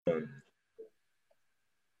All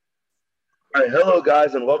right, hello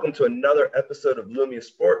guys, and welcome to another episode of Lumia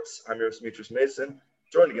Sports. I'm your host, Demetrius Mason,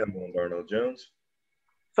 joined again by Darnell Jones,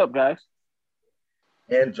 What's up, guys?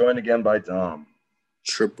 and joined again by Dom.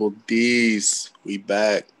 Triple D's, we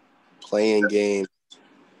back playing games.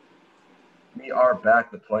 We are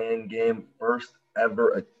back. The playing game, first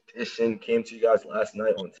ever edition, came to you guys last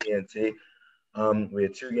night on TNT. We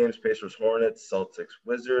had two games: Pacers, Hornets, Celtics,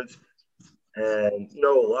 Wizards, and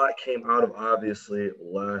a lot came out of obviously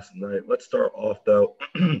last night. Let's start off though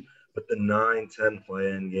with the 9-10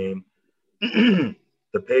 play-in game.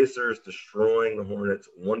 The Pacers destroying the Hornets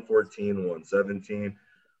 114-117.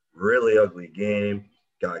 Really ugly game.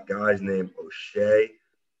 Got guys named O'Shea,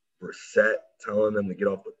 Brissett telling them to get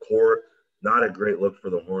off the court. Not a great look for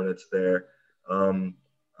the Hornets there. I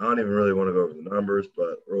don't even really want to go over the numbers,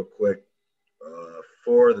 but real quick,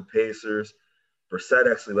 for the Pacers,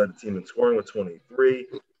 Brissett actually led the team in scoring with 23.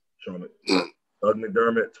 Doug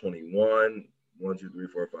McDermott, 21. 1, 2, 3,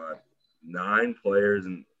 4, 5, 9 players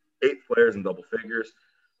and 8 players in double figures.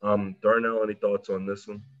 Darnell, any thoughts on this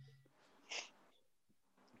one?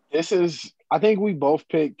 I think we both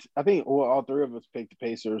picked, all three of us picked the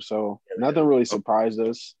Pacers, so nothing really surprised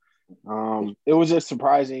us. It was just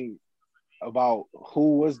surprising about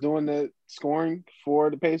who was doing the scoring for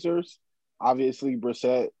the Pacers. Obviously,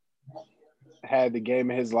 Brissett had the game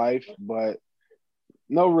of his life, but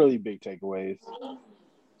no really big takeaways.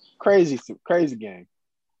 Crazy game.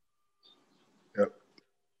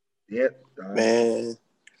 Yep.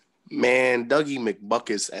 Man, Dougie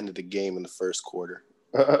McBuckets ended the game in the first quarter.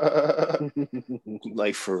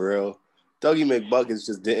 Like, for real. Dougie McBuckets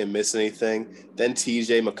just didn't miss anything. Then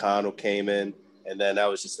TJ McConnell came in, and then that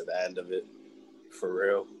was just at the end of it. For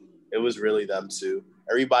real. It was really them two.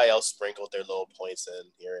 Everybody else sprinkled their little points in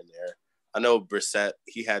here and there. I know Brissett,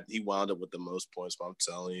 he wound up with the most points, but I'm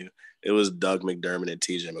telling you, it was Doug McDermott and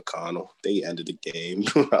TJ McConnell. They ended the game.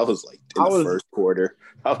 I was like, first quarter.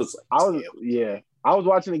 I was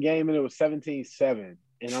watching the game, and it was 17-7.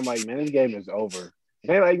 And I'm like, man, this game is over. And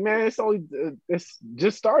they're like, man, it's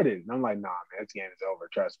just started. And I'm like, nah, man, this game is over.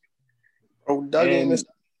 Trust me. Bro, Doug missed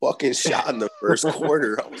a fucking shot in the first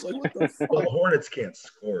quarter. I was like, what the fuck? Well, the Hornets can't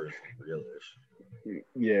score is the real issue.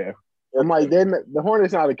 Yeah. I'm like, the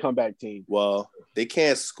Hornets not a comeback team. Well, they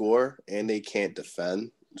can't score and they can't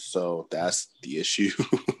defend, so that's the issue.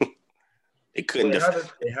 They couldn't.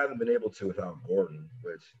 They haven't been able to without Gordon,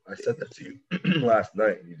 which I said that to you last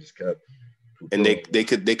night, and you just kept. And they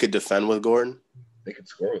could defend with Gordon. They could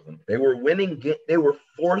score with him. They were winning. They were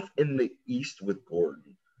 4th in the East with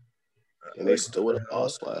Gordon, and they still would have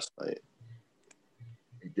lost last night.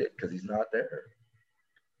 He did because he's not there.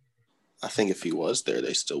 I think if he was there,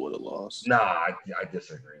 they still would have lost. Nah, I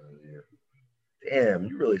disagree with you. Damn,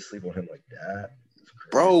 you really sleep on him like that?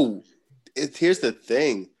 Bro, here's the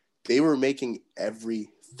thing. They were making every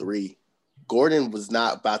three. Gordon was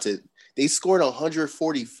not about to – they scored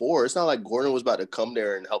 144. It's not like Gordon was about to come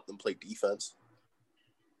there and help them play defense.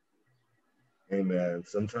 Hey, man,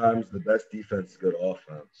 sometimes the best defense is good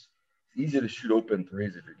offense. It's easy to shoot open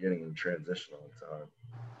threes if you're getting in transition all the time.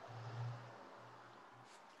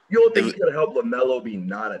 You don't think he could have helped LaMelo be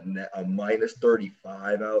not a minus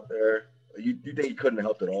 35 out there? You think he couldn't have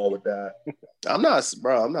helped at all with that? I'm not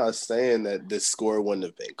saying that this score wouldn't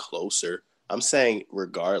have been closer. I'm saying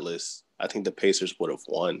regardless, I think the Pacers would have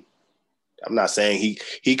won. I'm not saying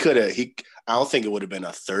he could have. I don't think it would have been a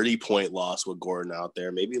 30-point loss with Gordon out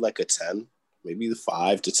there. Maybe like a 10, maybe the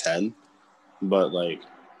 5 to 10. But like,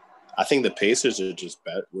 I think the Pacers were just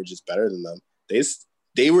better than them.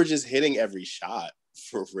 They were just hitting every shot.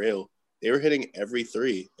 For real, they were hitting every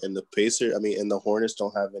three, and the and the Hornets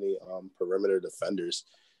don't have any perimeter defenders.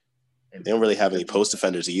 And they don't really have any post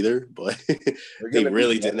defenders either, but they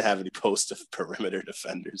really didn't have any post perimeter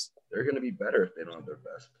defenders. They're going to be better if they don't have their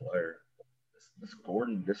best player. This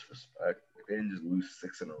Gordon disrespect. They didn't just lose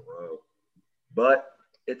 6 in a row, but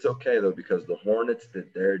it's okay though because the Hornets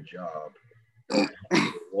did their job. They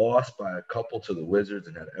lost by a couple to the Wizards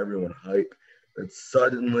and had everyone hype. Then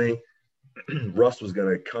suddenly. Russ was going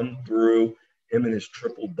to come through, him and his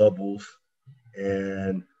triple doubles,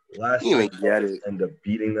 and last night ended up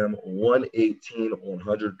beating them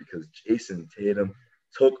 118-100 because Jason Tatum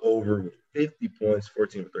took over with 50 points,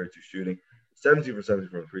 14 for 32 shooting, 17 for 70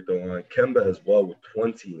 from the free throw line. Kemba as well with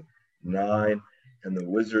 29, and the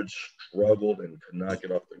Wizards struggled and could not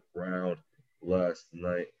get off the ground last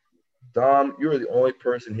night. Dom, you were the only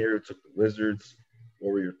person here who took the Wizards.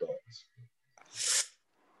 What were your thoughts?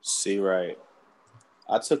 See, right.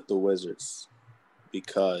 I took the Wizards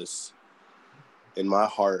because in my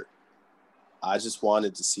heart, I just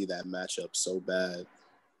wanted to see that matchup so bad.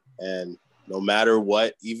 And no matter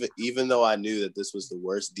what, even though I knew that this was the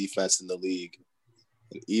worst defense in the league,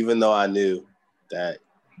 and even though I knew that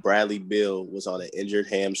Bradley Beal was on an injured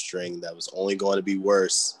hamstring that was only going to be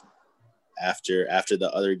worse after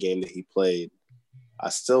the other game that he played, I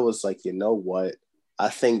still was like, you know what? I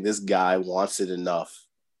think this guy wants it enough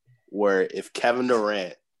where if Kevin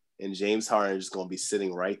Durant and James Harden are just going to be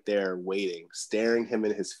sitting right there waiting, staring him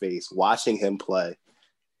in his face, watching him play,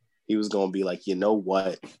 he was going to be like, you know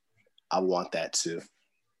what? I want that too.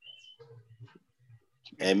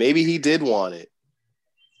 And maybe he did want it,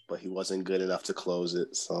 but he wasn't good enough to close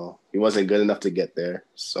it. So he wasn't good enough to get there.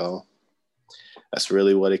 So that's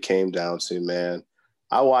really what it came down to, man.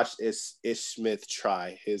 I watched Ish Smith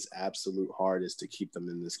try his absolute hardest to keep them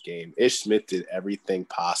in this game. Ish Smith did everything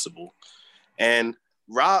possible. And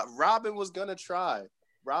Robin was going to try.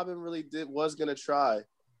 Robin really was going to try,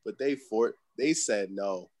 but they said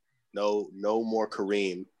no more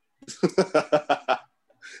Kareem.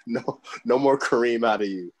 no more Kareem out of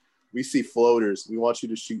you. We see floaters. We want you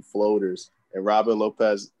to shoot floaters. And Robin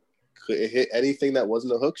Lopez could hit anything that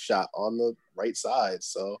wasn't a hook shot on the right side.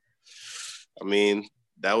 So, I mean,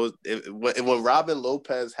 that was when Robin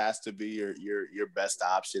Lopez has to be your best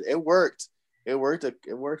option. It worked. It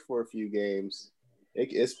worked for a few games.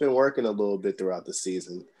 It's been working a little bit throughout the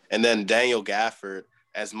season. And then Daniel Gafford,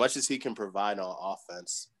 as much as he can provide on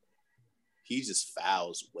offense, he just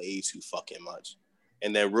fouls way too fucking much.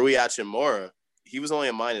 And then Rui Hachimura, he was only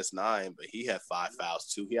a -9, but he had 5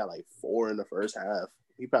 fouls too. He had like 4 in the first half.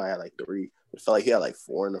 He probably had like 3. It felt like he had like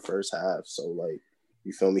 4 in the first half. So, like,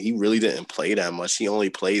 you feel me? He really didn't play that much. He only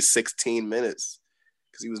played 16 minutes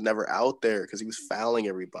because he was never out there because he was fouling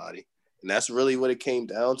everybody. And that's really what it came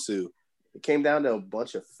down to. It came down to a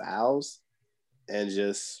bunch of fouls and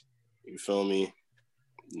just, you feel me,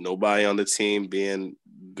 nobody on the team being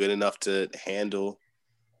good enough to handle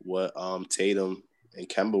what Tatum and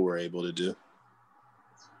Kemba were able to do.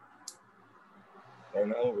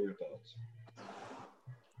 And now, what were your thoughts?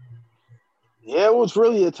 Yeah, it was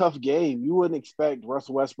really a tough game. You wouldn't expect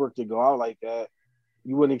Russell Westbrook to go out like that.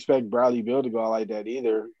 You wouldn't expect Bradley Beal to go out like that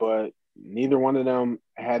either. But neither one of them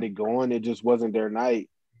had it going. It just wasn't their night.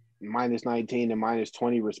 -19 and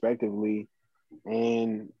 -20 respectively.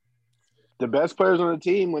 And the best players on the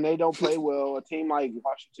team, when they don't play well, a team like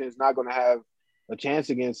Washington is not going to have a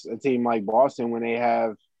chance against a team like Boston when they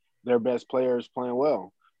have their best players playing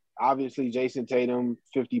well. Obviously, Jason Tatum,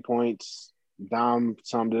 50 points. Dom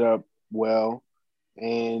summed it up well.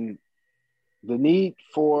 And the need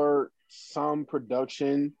for some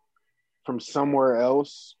production from somewhere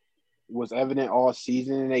else was evident all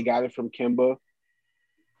season, and they got it from Kemba.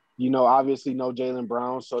 You know, obviously no Jaylen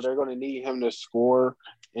Brown, so they're going to need him to score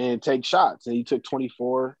and take shots. And he took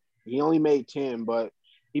 24. He only made 10, but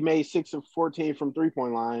he made 6 of 14 from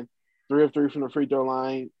three-point line, 3 of 3 from the free throw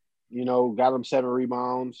line. You know, got him 7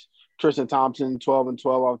 rebounds. Tristan Thompson, 12 and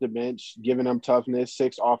 12 off the bench, giving them toughness,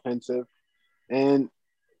 6 offensive. And,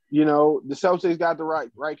 you know, the Celtics got the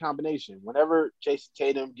right combination. Whenever Jason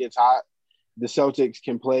Tatum gets hot, the Celtics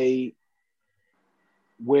can play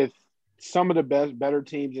with some of the better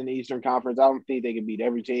teams in the Eastern Conference. I don't think they can beat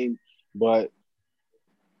every team, but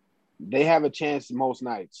they have a chance most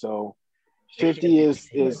nights. So 50 is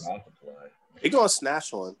they're gonna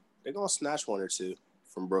snatch one. They're gonna snatch 1 or 2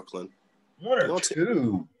 from Brooklyn. 1 or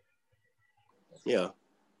 2. Yeah.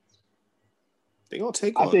 They're gonna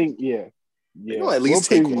take one. I think, yeah. They're gonna at least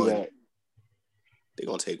take one. That. They're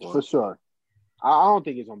gonna take one. For sure. I don't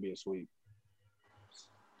think it's gonna be a sweep.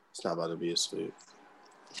 It's not about to be a sweep.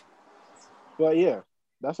 But yeah,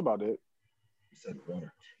 that's about it. You said 1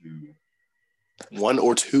 or 2. 1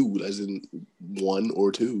 or 2, as in 1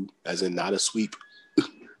 or 2, as in not a sweep.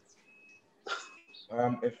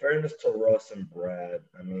 In fairness to Russ and Brad,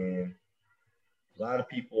 I mean, a lot of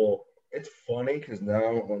people, it's funny because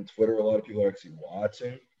now on Twitter, a lot of people are actually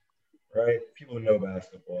watching, right? People who know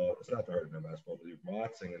basketball, it's not the hard to know basketball, but they're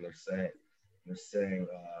watching and they're saying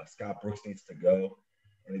Scott Brooks needs to go.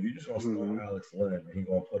 And if you just want to start Alex Len and he's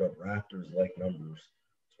going to put up Raptors-like numbers,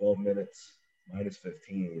 12 minutes,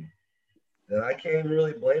 -15, then I can't even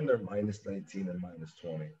really blame their -19 and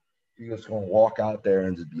 -20. You're just going to walk out there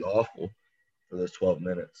and just be awful for those 12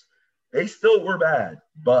 minutes. They still were bad,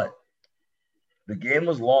 but the game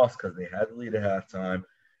was lost because they had the lead at halftime,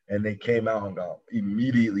 and they came out and got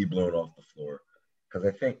immediately blown off the floor. Because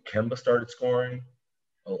I think Kemba started scoring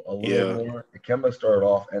a little more. Kemba started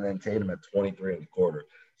off, and then Tatum had 23 in the quarter.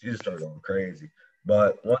 So he just started going crazy.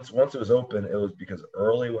 But once it was open, it was because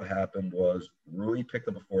early what happened was Rui picked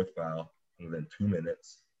up a 4th foul within 2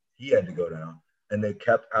 minutes. He had to go down, and they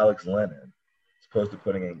kept Alex Len in. opposed to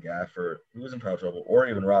putting in Gafford, who was in foul trouble, or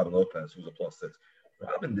even Robin Lopez, who's a +6.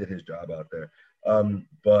 Robin did his job out there.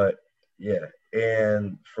 But yeah,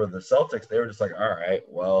 and for the Celtics, they were just like, all right,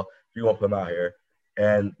 well, if you won't put him out here.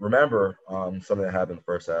 And remember, something that happened in the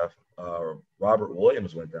first half, Robert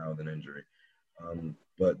Williams went down with an injury.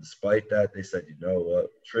 But despite that, they said, you know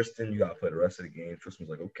what, Tristan, you got to play the rest of the game. Tristan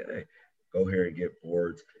was like, okay, go here and get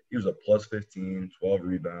boards. He was a +15, 12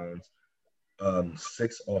 rebounds,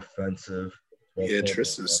 6 offensive. Yeah,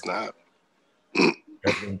 Tristan snapped.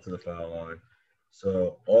 Heading to the foul line.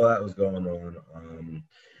 So all that was going on.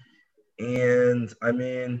 And, I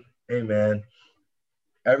mean, hey, man,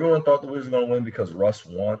 everyone thought the Wizards were going to win because Russ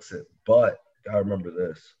wants it. But got to remember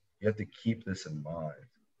this. You have to keep this in mind.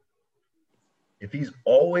 If he's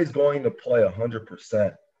always going to play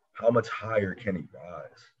 100%, how much higher can he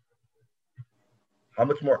rise? How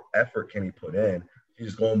much more effort can he put in?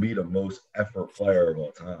 He's going to be the most effort player of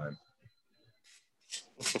all time.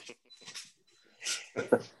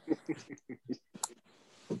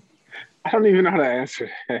 I don't even know how to answer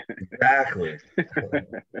that. Exactly.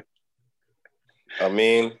 I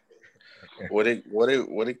mean, what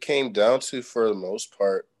it came down to for the most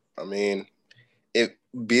part, I mean, if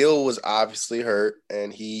Beal was obviously hurt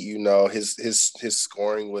and he, his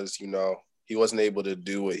scoring was, he wasn't able to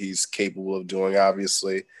do what he's capable of doing,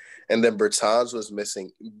 obviously. And then Bertans was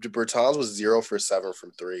missing. Bertans was 0 for 7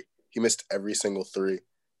 from 3. He missed every single 3.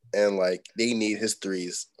 And, they need his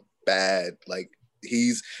threes bad.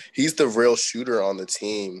 He's the real shooter on the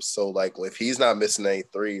team. So, if he's not missing any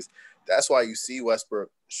threes, that's why you see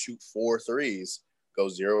Westbrook shoot 4 threes, go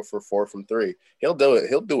 0 for 4 from 3. He'll do it.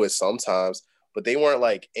 He'll do it sometimes. But they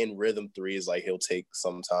weren't, in rhythm threes he'll take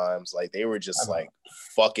sometimes. They were just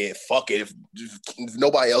fuck it. If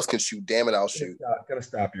nobody else can shoot, damn it, I'll shoot. Gotta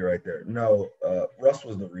stop you right there. No, Russ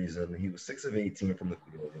was the reason. He was 6 of 18 from the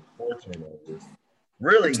field, 4 turnovers.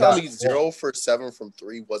 Really? You're telling me 0 for 7 from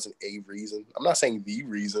 3 wasn't a reason? I'm not saying the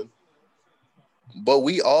reason. But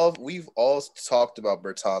we've all talked about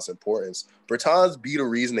Bertans' importance. Bertans be the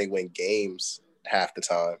reason they win games half the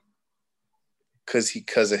time.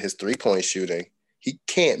 Because of his 3-point shooting. He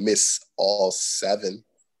can't miss all 7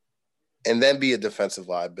 and then be a defensive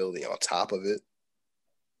liability on top of it.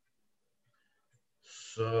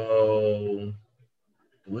 So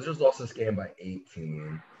the Wizards lost this game by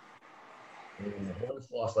 18. And the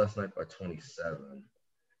Hornets lost last night by 27.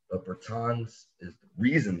 But Bertans is the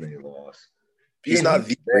reason they lost. He's not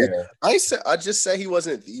the reason. I just said he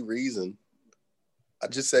wasn't the reason. I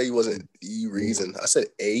just say he wasn't the reason. I said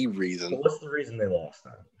a reason. So what's the reason they lost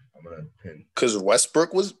then? I'm gonna pin. Because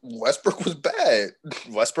Westbrook was bad.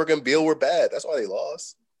 Westbrook and Beal were bad. That's why they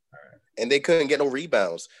lost. All right. And they couldn't get no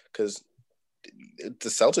rebounds because the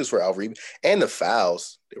Celtics were out rebounding. And the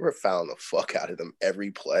fouls. They were fouling the fuck out of them every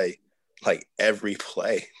play. Every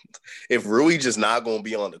play. If Rui just not gonna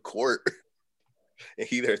be on the court and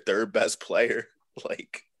he their third best player,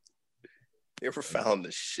 they were fouling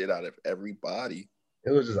the shit out of everybody. It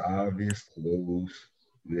was just obvious to lose.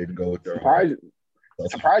 They didn't go with their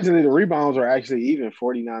Surprisingly, the rebounds are actually even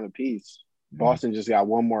 49 apiece. Boston just got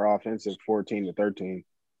one more offensive, 14 to 13.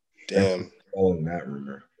 Damn. Following that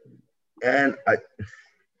rumor. And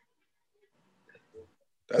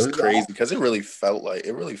that's crazy because it really felt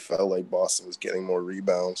like Boston was getting more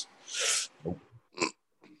rebounds.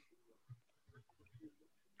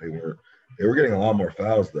 They were getting a lot more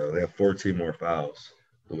fouls though. They have 14 more fouls.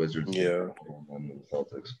 The Wizards, yeah, on the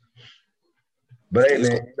Celtics. But hey,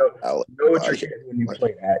 man, you know what you're getting when you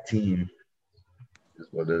play that team is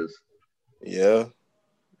what it is. Yeah.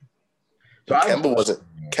 So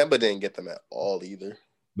Kemba didn't get them at all either.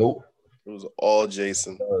 Nope. It was all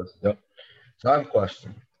Jason. Yep. So I have a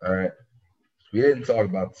question. All right. We didn't talk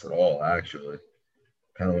about this at all, actually.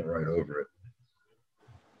 Kind of went right over it.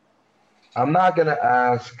 I'm not gonna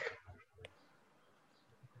ask,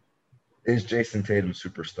 is Jason Tatum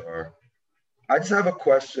superstar? I just have a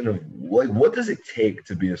question of what does it take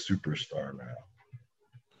to be a superstar now?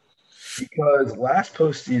 Because last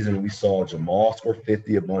postseason we saw Jamal score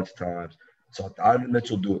 50 a bunch of times, saw Donovan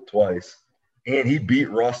Mitchell do it twice, and he beat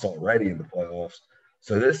Russ already in the playoffs.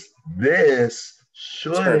 So this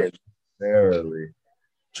shouldn't necessarily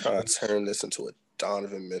trying to turn this into a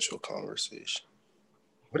Donovan Mitchell conversation.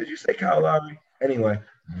 What did you say, Kyle Lowry? Anyway,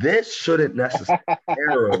 this shouldn't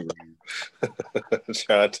necessarily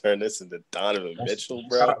trying to turn this into Donovan Mitchell,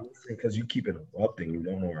 bro. Because you keep interrupting, you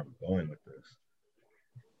don't know where I'm going with this.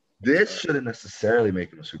 This shouldn't necessarily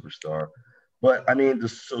make him a superstar. But, I mean,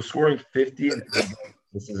 so scoring 50,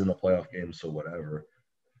 this isn't a playoff game, so whatever.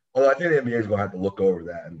 Although I think the NBA is going to have to look over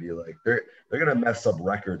that and be like, they're going to mess up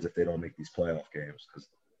records if they don't make these playoff games. Because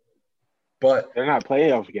But they're not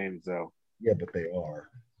playoff games though. yeah, but they are.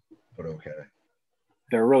 But okay.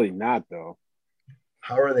 They're really not though.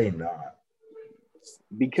 How are they not?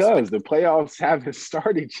 Because the playoffs haven't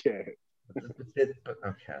started yet. But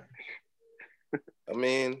okay. I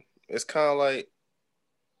mean, it's kind of like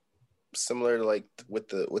similar to like with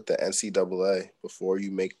the NCAA before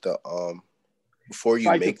you make the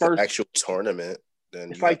actual tournament, then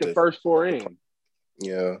It's you like have the first four in.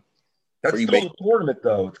 Yeah. That's called a tournament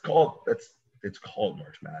though. It's called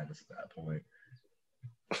March Madness at that point.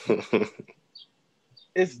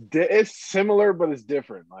 It's similar, but it's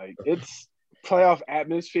different. Like it's playoff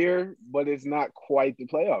atmosphere, but it's not quite the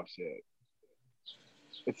playoffs yet.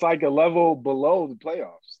 It's like a level below the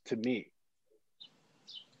playoffs to me.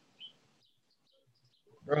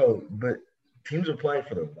 Bro, but teams are playing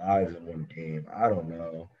for their lives in one game. I don't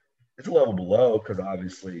know. It's a level below because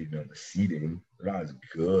obviously, the seeding, they're not as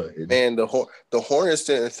good. Man, the Hornets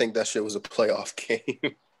didn't think that shit was a playoff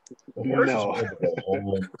game. No.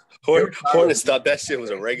 Hornets thought that shit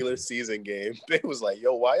was a regular season game. They was like,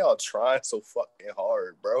 yo, why y'all trying so fucking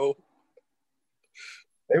hard, bro?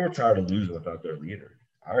 They were tired of losing without their leader.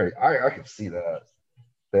 I could see that.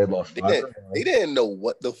 They had lost five. They didn't know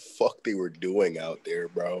what the fuck they were doing out there,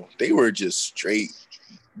 bro. They were just straight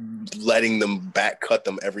letting them back cut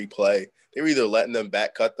them every play. They were either letting them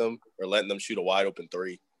back cut them or letting them shoot a wide open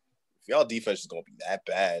three. If y'all defense is gonna be that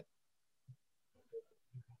bad.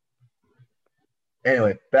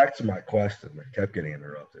 Anyway, back to my question. I kept getting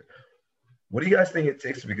interrupted. What do you guys think it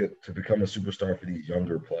takes to become a superstar for these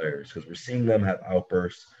younger players? Because we're seeing them have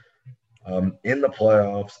outbursts in the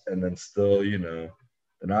playoffs, and then still, they're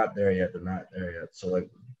not there yet. They're not there yet. So, like,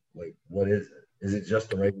 what is it? Is it just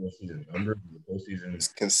the regular season numbers? The postseason? It's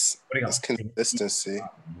consistency.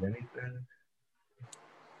 Anything?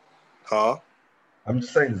 Huh? I'm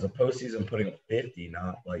just saying, there's a postseason putting up 50,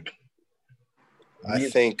 not like. I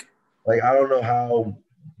think. Like, I don't know how,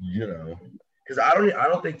 because I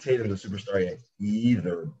don't think Tatum's a superstar yet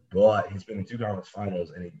either. But he's been in 2 conference finals,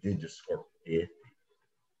 and he did just score 50.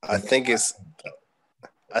 I think it's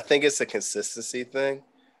a consistency thing.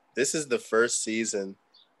 This is the first season.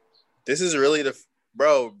 This is really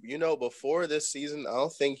before this season, I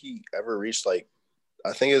don't think he ever reached I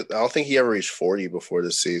don't think he ever reached 40 before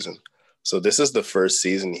this season. So this is the first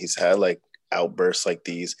season he's had like outbursts like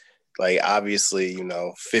these. Like obviously,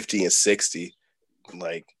 50 and 60.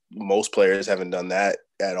 Like most players haven't done that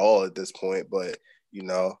at all at this point, but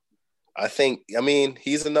I mean,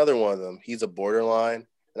 he's another one of them. He's a borderline.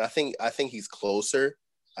 And I think he's closer.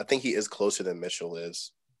 I think he is closer than Mitchell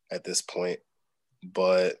is at this point.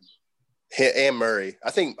 But and Murray,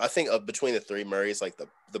 I think between the three, Murray is like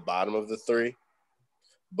the bottom of the three.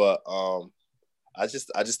 But I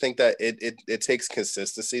just think that it takes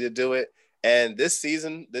consistency to do it. And this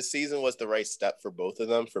season was the right step for both of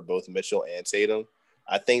them, for both Mitchell and Tatum.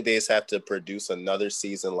 I think they just have to produce another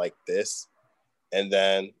season like this. And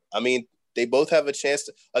then, I mean, they both have a chance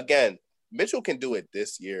to, again, Mitchell can do it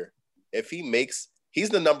this year. He's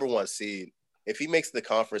the number 1 seed. If he makes the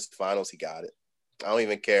conference finals, he got it. I don't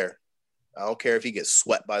even care. I don't care if he gets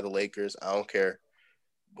swept by the Lakers. I don't care.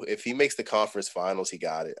 If he makes the conference finals, he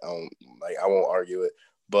got it. I won't argue it.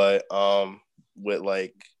 But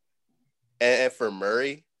and for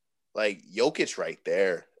Murray, like Jokic right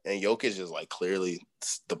there. And Jokic is like clearly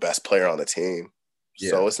the best player on the team.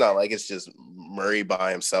 Yeah. So it's not like it's just Murray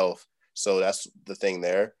by himself. So that's the thing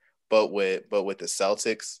there. But with the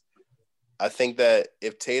Celtics, I think that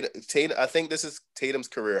if Tatum, I think this is Tatum's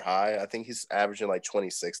career high. I think he's averaging like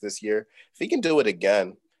 26 this year. If he can do it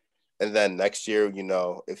again, and then next year,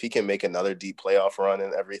 if he can make another deep playoff run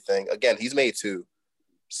and everything, again, he's made 2.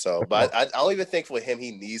 So, but I don't even think for him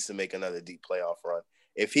he needs to make another deep playoff run.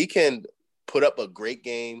 If he can put up a great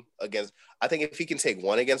game I think if he can take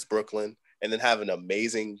 1 against Brooklyn and then have an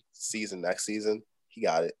amazing season next season, he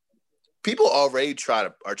got it. People already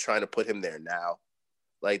are trying to put him there now.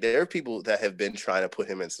 Like there are people that have been trying to put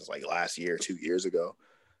him in since like last year, 2 years ago.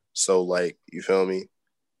 So like, you feel me?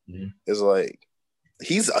 Mm-hmm. It's like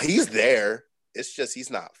he's there. It's just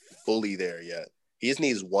he's not fully there yet. He just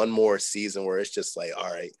needs one more season where it's just like,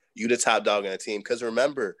 all right, you the top dog in the team. Because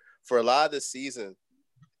remember, for a lot of the season,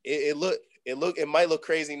 it might look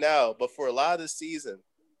crazy now, but for a lot of the season,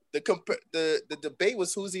 the debate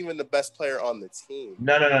was who's even the best player on the team.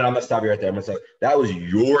 No. I'm gonna stop you right there. That was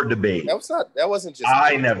your debate. That wasn't just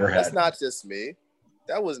I me. never had. That's not just me.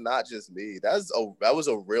 That was not just me. That was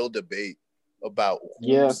a real debate about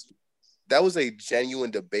that was a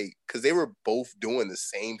genuine debate because they were both doing the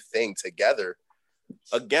same thing together.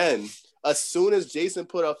 Again, as soon as Jason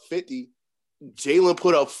put up 50, Jalen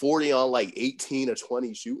put up 40 on like 18 or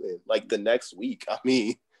 20 shooting like the next week. I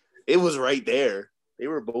mean, it was right there. They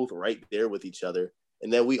were both right there with each other.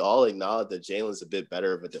 And then we all acknowledge that Jalen's a bit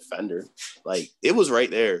better of a defender. Like, it was right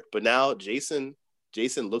there. But now Jason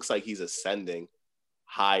looks like he's ascending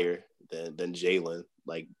higher than Jalen,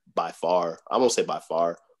 like by far. I won't say by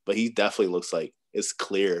far, but he definitely looks like it's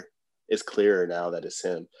clear. It's clearer now that it's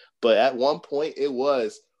him. But at one point it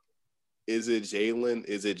was, is it Jalen?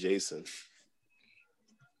 Is it Jason?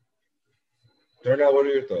 Darnell, what are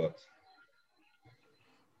your thoughts?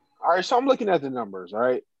 All right, so I'm looking at the numbers, all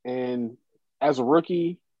right? And as a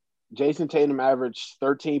rookie, Jason Tatum averaged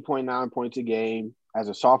 13.9 points a game. As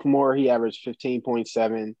a sophomore, he averaged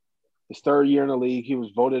 15.7. His third year in the league, he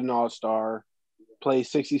was voted an all-star, played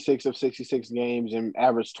 66 of 66 games, and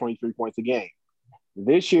averaged 23 points a game.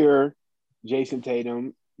 This year, Jason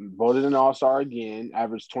Tatum voted an all-star again,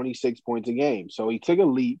 averaged 26 points a game. So he took a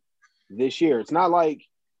leap this year. It's not like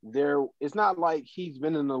he's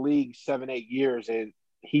been in the league 7-8 years and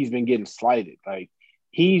he's been getting slighted. Like,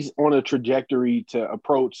 he's on a trajectory to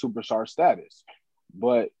approach superstar status.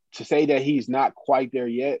 But to say that he's not quite there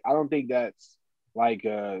yet, I don't think that's like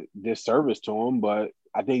a disservice to him, but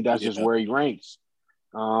I think that's just where he ranks.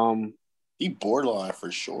 He borderline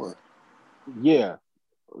for sure. Yeah.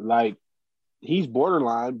 Like, he's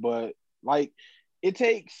borderline, but like it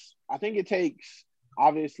takes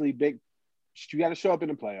obviously you got to show up in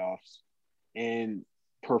the playoffs and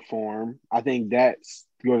perform. I think that's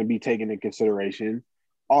going to be taken into consideration,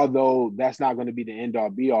 although that's not going to be the end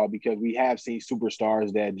all be all, because we have seen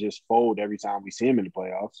superstars that just fold every time we see them in the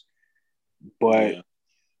playoffs. But yeah.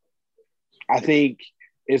 I think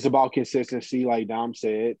it's about consistency, like Dom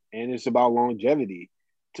said, and it's about longevity.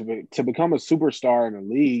 To become a superstar in the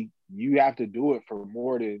league, you have to do it for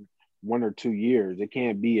more than 1 or 2 years. It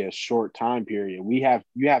can't be a short time period. You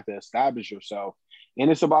have to establish yourself, and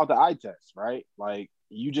it's about the eye test, right? Like,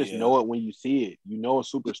 you just know it when you see it. You know a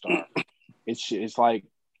superstar. It's like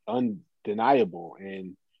undeniable.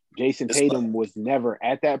 And Jason Tatum was never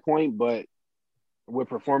at that point, but with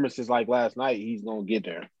performances like last night, he's gonna get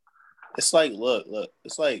there. It's like, look.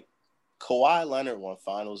 It's like Kawhi Leonard won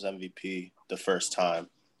Finals MVP the first time,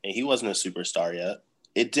 and he wasn't a superstar yet.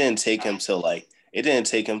 It didn't take him till like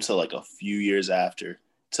a few years after. It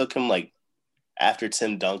took him like after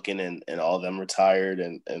Tim Duncan and all of them retired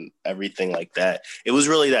and everything like that. It was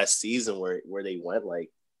really that season where they went like,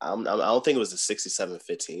 I don't think it was the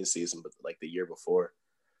 67-15 season, but like the year before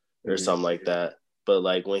or something like that. But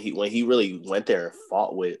like when he really went there and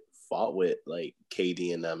fought with like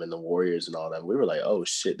KD and them and the Warriors and all that, we were like, oh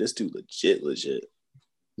shit, this dude legit.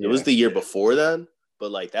 Yeah. It was the year before then, but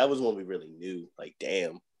like that was when we really knew, like,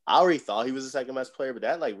 damn. I already thought he was the second best player, but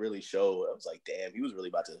that like really showed. I was like, damn,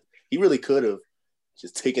 he really could have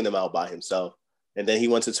just taken them out by himself. And then he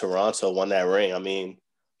went to Toronto, won that ring. I mean,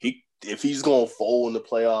 if he's going to fold in the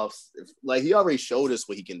playoffs, he already showed us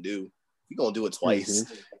what he can do. He's going to do it twice.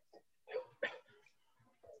 Mm-hmm.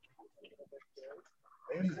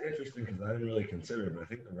 I think it's interesting because I didn't really consider it, but I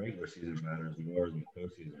think the regular season matters more than the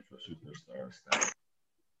postseason for superstars.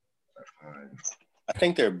 I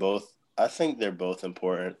think they're both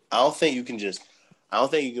important. I don't think you can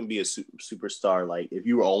be a superstar like if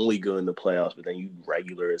you were only good in the playoffs, but then you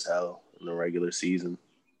regular as hell in the regular season.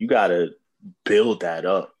 You gotta build that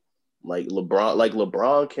up. Like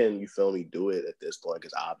LeBron can, you feel me, do it at this point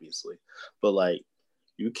because obviously, but like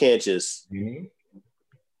you can't just. Mm-hmm.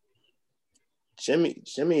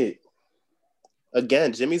 Jimmy,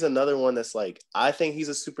 again, Jimmy's another one that's like, I think he's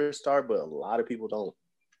a superstar, but a lot of people don't.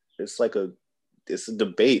 It's a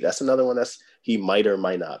debate. That's another one he might or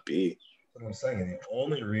might not be. What I'm saying, the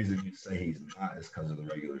only reason you say he's not is because of the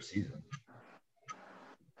regular season.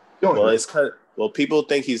 Well, people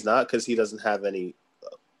think he's not because he doesn't have any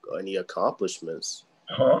accomplishments.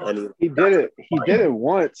 Huh? He did it. He did it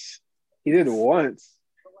once.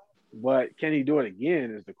 But can he do it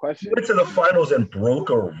again is the question. He went to the finals and broke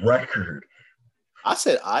a record. I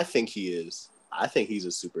said I think he is. I think he's a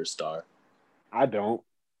superstar. I don't.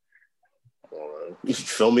 You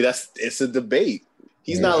feel me? It's a debate.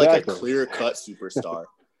 He's not like a clear-cut superstar.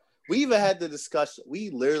 We even had the discussion. We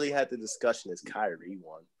literally had the discussion as Kyrie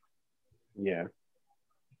won. Yeah.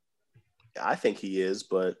 I think he is,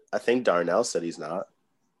 but I think Darnell said he's not.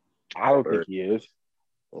 I don't think he is.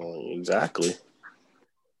 Well, exactly.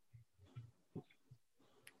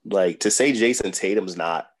 Like, to say Jason Tatum's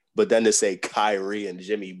not, but then to say Kyrie and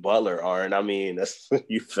Jimmy Butler aren't, I mean, that's,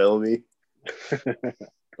 you feel me?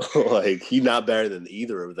 Like, he's not better than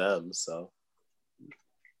either of them, so.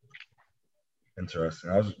 Interesting.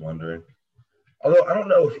 I was just wondering. Although, I don't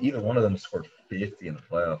know if either one of them scored 50 in the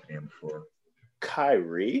playoff game before.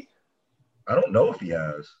 Kyrie? I don't know if he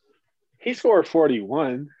has. He scored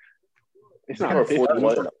 41. It's He not scored 50.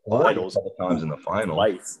 41 in the 40 a finals. couple times in the final.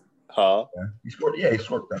 Twice. Huh? Yeah, he scored. Yeah, he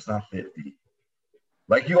scored. That's not 50.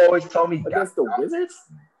 Like you always tell me, Against the Wizards?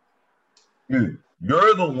 dude,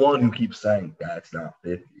 you're the one who keeps saying that's not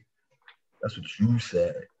 50. That's what you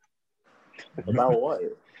said. About what?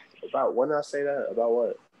 About when did I say that? About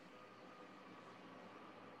what?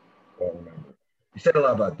 I don't remember. You said a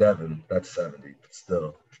lot about Devin. That's 70, but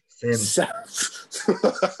still. Same. Like,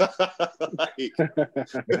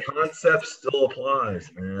 The concept still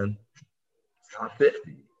applies, man. It's not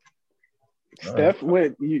 50. Steph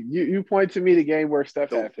went. You point to me the game where Steph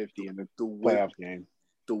The- had 50 in the the playoff game.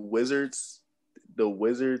 the Wizards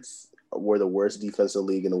were the worst defensive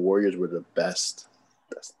league, and the Warriors were the best.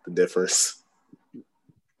 That's the difference.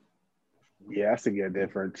 Yeah, that's a good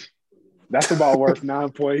difference. That's about worth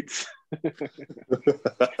 9 points.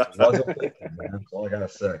 Wasn't 50, man. That's all I gotta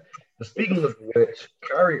say. But speaking of which,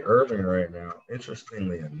 Kyrie Irving right now,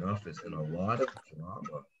 interestingly enough, is in a lot of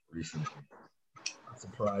drama recently. Not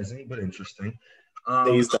surprising, but interesting.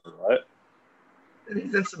 He's done what? And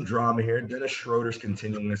he's in some drama here. Dennis Schroeder's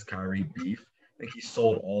continuing his Kyrie beef. I think he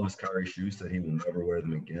sold all of his Kyrie shoes, that he will never wear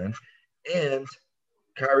them again. And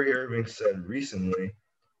Kyrie Irving said recently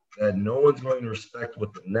that no one's going to respect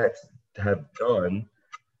what the Nets have done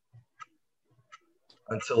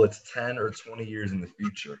until it's 10 or 20 years in the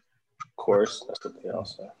future. Of course, that's what they all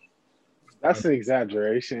say. That's an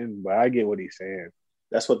exaggeration, but I get what he's saying.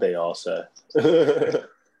 That's what they all say.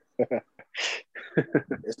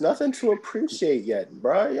 There's nothing to appreciate yet,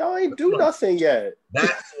 bro. Y'all ain't do nothing yet.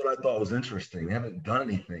 That's what I thought was interesting. They haven't done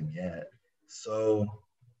anything yet. So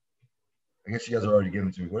I guess you guys are already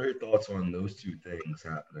giving to me. What are your thoughts on those two things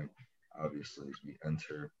happening, obviously, as we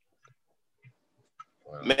enter?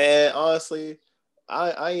 Wow. Man, honestly,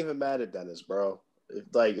 I ain't even mad at Dennis, bro.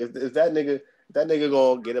 If that nigga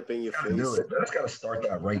gonna get up in your face. Do it. Dennis got to start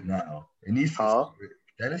that right now. It needs to.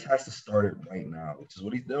 Dennis has to start it right now, which is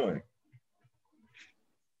what he's doing.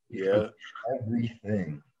 Yeah.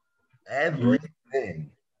 Everything.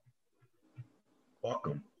 Fuck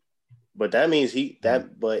him. But that means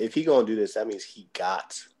but if he gonna do this, that means he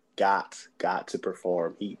got to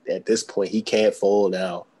perform. He at this point he can't fold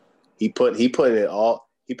now. He put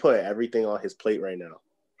everything on his plate right now.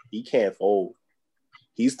 He can't fold.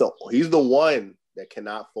 He's the one that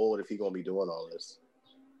cannot fold if he's gonna be doing all this.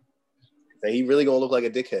 And he really gonna look like a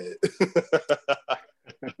dickhead.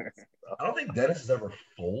 I don't think Dennis has ever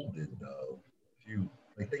folded though. If you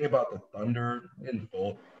think about the Thunder, he didn't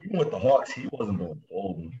fold. Even with the Hawks, he wasn't going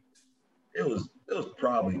folding. It was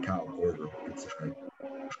probably Kyle Korver, I'd say.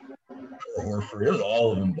 Or Horford. It was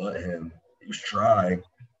all of them but him. He was trying.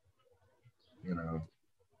 There's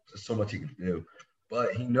so much he can do.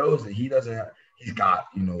 But he knows that he doesn't have – he's got,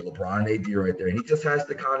 LeBron and AD right there. And he just has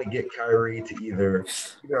to kind of get Kyrie to either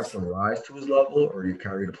have to rise to his level or get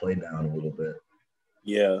Kyrie to play down a little bit.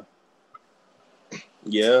 Yeah.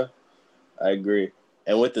 Yeah, I agree.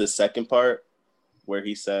 And with the second part where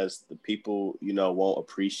he says the people, won't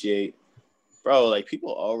appreciate – bro,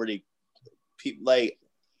 people already –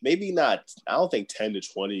 maybe not – I don't think 10 to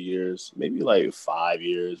 20 years, maybe 5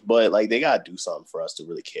 years. But, they got to do something for us to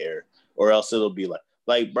really care. Or else it'll be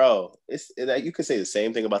bro, you could say the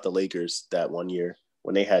same thing about the Lakers that one year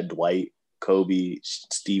when they had Dwight, Kobe,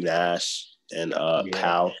 Steve Nash, and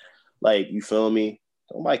Powell. You feel me?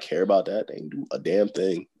 Nobody care about that. They didn't do a damn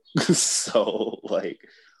thing. So,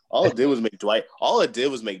 all it did was make Dwight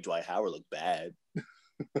Howard look bad.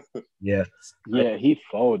 Yeah. Yeah, he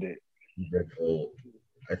folded. He did fold.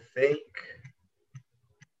 I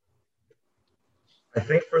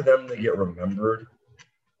think for them to get remembered,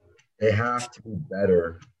 they have to be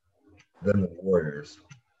better than the Warriors.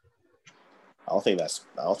 I don't think they're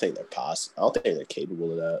possible. I don't think they're capable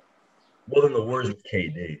of that. Well, then the Warriors with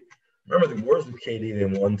KD. Remember the Warriors with KD, they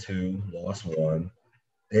won 2, lost 1.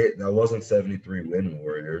 That wasn't 73 win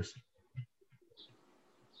Warriors.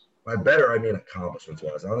 By better, I mean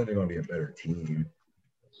accomplishments-wise. I don't think they're going to be a better team.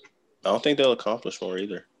 I don't think they'll accomplish more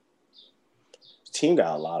either. The team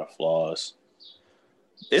got a lot of flaws.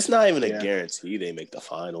 It's not even a guarantee they make the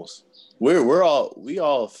finals. We all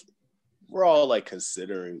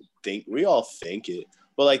considering we all think it,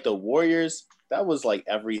 but the Warriors, that was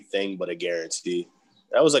everything but a guarantee.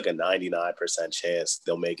 That was a 99% chance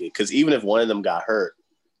they'll make it. Because even if one of them got hurt,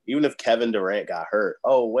 even if Kevin Durant got hurt,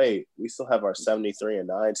 oh wait, we still have our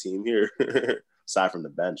 73-9 team here, aside from the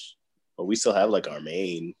bench. But we still have our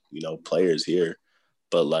main, players here.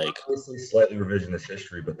 But obviously slightly revisionist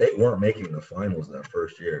history, but they weren't making the finals that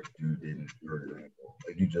first year if dude didn't hurt his ankle,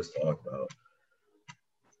 like you just talked about.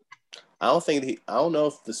 I don't know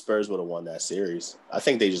if the Spurs would have won that series. I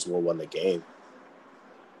think they just would have won the game.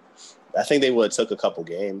 I think they would have took a couple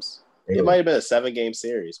games. It might have been a 7-game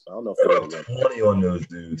series, but I don't know if they they would would have 20 on those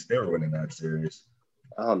dudes. They were winning that series.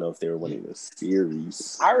 I don't know if they were winning the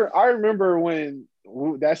series. I remember when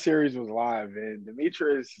that series was live, and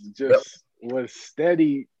Demetrius just was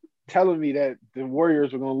steady telling me that the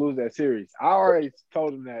Warriors were going to lose that series. I already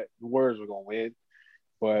told him that the Warriors were going to win,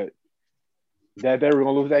 but that they were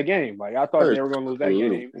going to lose that game. Like, I thought they were going to lose that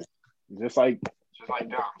game, just like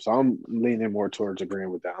them. So I'm leaning more towards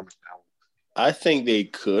agreeing with them. I think they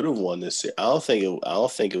could have won this series. I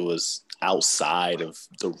don't think it was outside of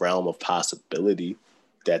the realm of possibility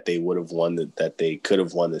that they would have won that they could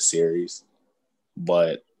have won the series.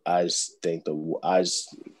 But I just think you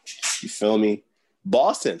feel me?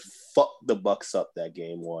 Boston fucked the Bucks up that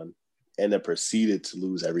game one, and then proceeded to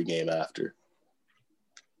lose every game after.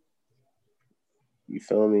 You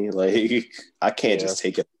feel me? Like, I can't just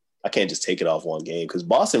take it. I can't just take it off one game because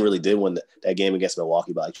Boston really did win that game against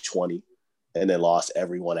Milwaukee by like 20, and then lost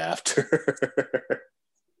everyone after.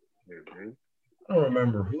 I don't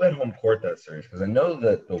remember who had home court that series because I know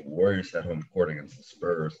that the Warriors had home court against the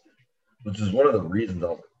Spurs, which is one of the reasons I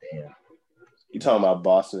was like, damn. You talking about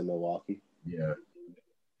Boston and Milwaukee? Yeah.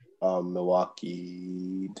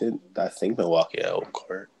 Milwaukee I think Milwaukee had home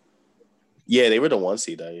court. Yeah, they were the 1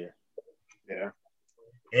 seed that year. Yeah.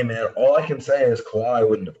 Hey man, all I can say is Kawhi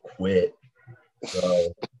wouldn't have quit.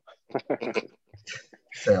 So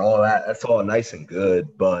say all that, that's all nice and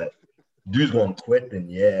good, but dude's gonna quit, then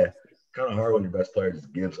yeah. Kind of hard when your best player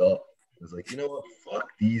just gives up. It's like, you know what? Fuck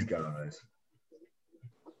these guys.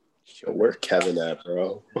 Yo, where Kevin at,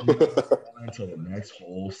 bro? Until the next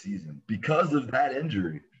whole season because of that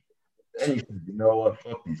injury. Then he said, you know what?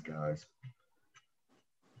 Fuck these guys.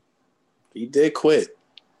 He did quit.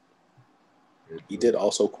 He did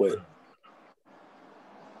also quit. It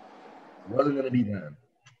wasn't going to be them.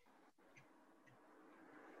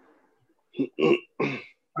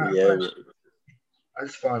 Yeah. I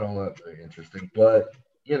just find all that very interesting. But,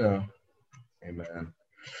 you know, hey, man,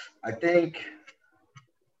 I think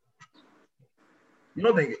 – you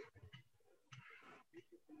don't think –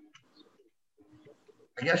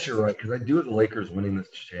 I guess you're right because I do have the Lakers winning this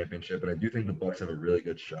championship, and I do think the Bucks have a really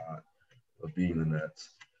good shot of beating the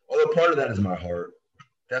Nets. Although part of that is my heart.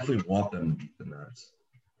 Definitely want them to beat the Nets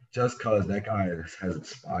just because that guy has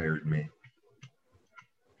inspired me.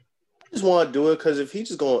 I just want to do it because if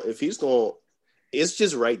he's going, it's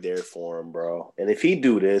just right there for him, bro. And if he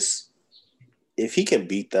do this, if he can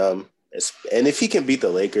beat them, and if he can beat the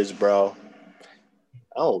Lakers, bro,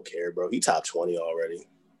 I don't care, bro. He top 20 already.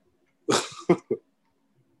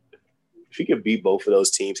 If he can beat both of those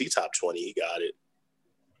teams, he top 20. He got it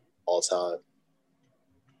all time.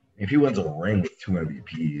 If he wins a ring with 2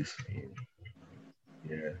 MVPs, I mean,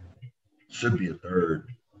 yeah, should be a third.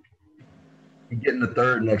 He's getting the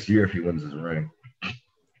third next year if he wins his ring.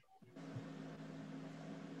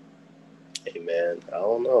 Hey man, I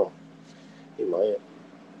don't know. He might.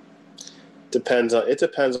 It depends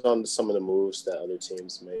on some of the moves that other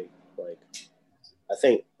teams make. Like,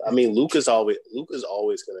 Luka's always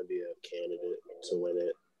going to be a candidate to win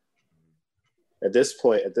it. At this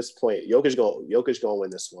point, Jokic going to win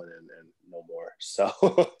this one and no more. So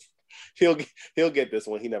he'll get this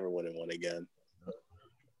one. He never won one again.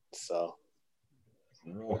 So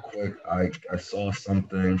real quick, I saw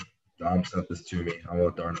something. Dom sent this to me. I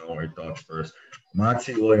want Darnell know your thoughts first.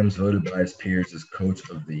 Monty Williams voted by his peers as Coach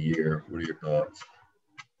of the Year. What are your thoughts?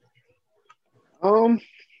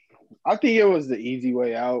 I think it was the easy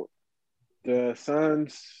way out. The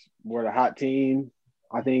Suns were the hot team.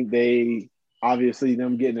 I think obviously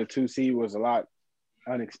them getting a 2 seed was a lot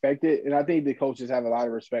unexpected. And I think the coaches have a lot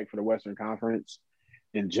of respect for the Western Conference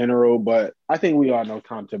in general. But I think we all know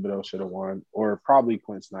Tom Thibodeau should have won, or probably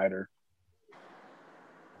Quinn Snyder.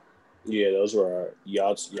 Yeah, those were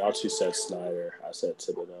y'all two said Snyder. I said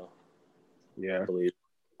Thibodeau. Yeah. I believe.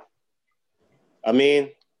 I mean,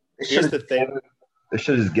 here's the thing. They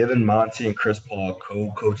should have just given Monty and Chris Paul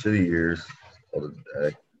co-coach of the years all the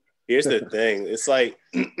day. Here's the thing. It's like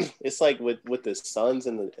with the Suns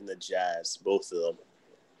and the Jazz, both of them.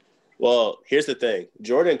 Well, here's the thing.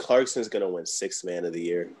 Jordan Clarkson's gonna win 6th Man of the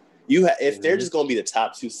Year. If they're just gonna be the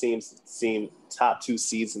top 2 seeds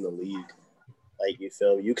in the league, like, you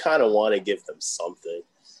feel me? You kind of want to give them something.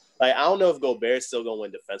 Like, I don't know if Gobert's still gonna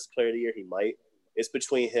win Defensive Player of the Year. He might. It's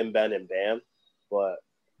between him, Ben, and Bam, but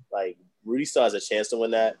like, Rudy still has a chance to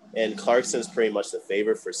win that, and Clarkson's pretty much the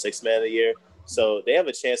favorite for 6th Man of the Year. So they have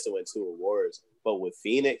a chance to win 2 awards. But with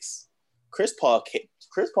Phoenix, Chris Paul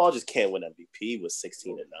just can't win MVP with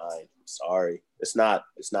 16-9. I'm sorry. It's not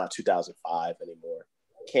 2005 anymore.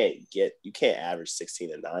 You can't average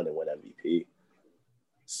 16 and 9 and win MVP.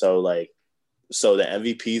 So the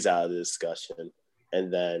MVP's out of the discussion.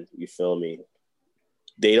 And then, you feel me?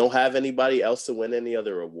 They don't have anybody else to win any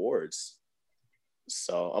other awards.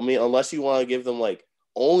 So, I mean, unless you want to give them the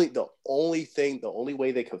only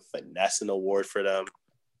way they can finesse an award for them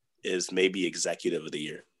is maybe Executive of the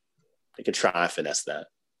Year. They could try and finesse that.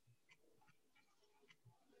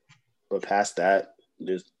 But past that,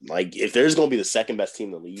 if there's going to be the second best team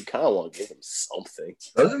in the league, you kind of want to give them something.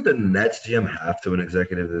 Doesn't the Nets GM have to win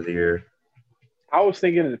Executive of the Year? I was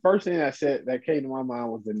thinking the first thing that came to my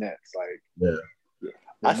mind was the Nets.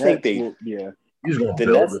 I think they. Yeah. He's going to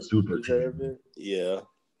build a super team. Yeah.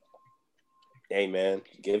 Hey, man,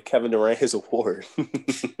 give Kevin Durant his award.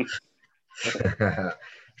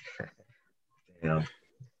 Damn.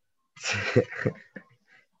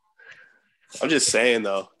 I'm just saying,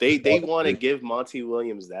 though, they want to give Monty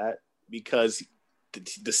Williams that because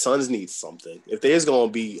the Suns need something. If there's going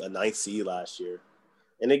to be a 9th seed last year,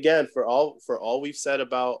 and again, for all we've said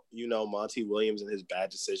about Monty Williams and his bad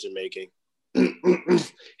decision making,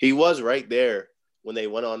 he was right there when they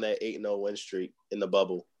went on that 8-0 win streak in the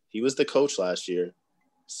bubble. He was the coach last year,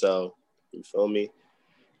 so you feel me?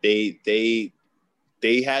 They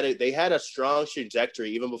had a strong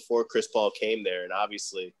trajectory even before Chris Paul came there, and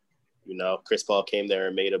obviously, Chris Paul came there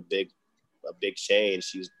and made a big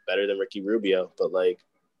change. He's better than Ricky Rubio, but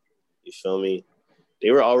you feel me? They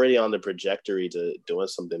were already on the trajectory to doing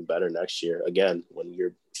something better next year. Again, when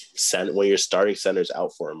your starting center's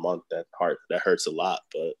out for a month, that hurts a lot.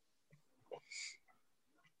 But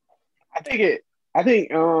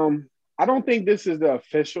I don't think this is the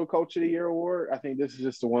official Coach of the Year award. I think this is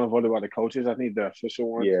just the one voted by the coaches. I think the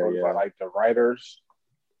official one is voted by the writers.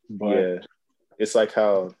 But it's like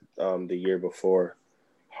how the year before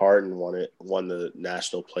Harden won the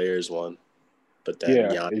National Players one, but then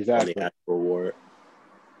Giannis won the actual award.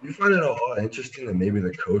 You find it all interesting that maybe the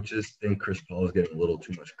coaches think Chris Paul is getting a little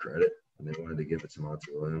too much credit and they wanted to give it to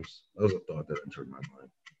Monty Williams. That was a thought that entered my mind.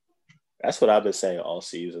 That's what I've been saying all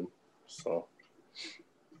season. So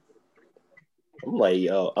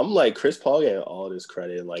I'm like, Chris Paul getting all this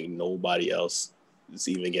credit and nobody else is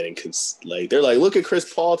even getting they're like, look at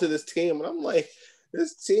Chris Paul to this team. And I'm like,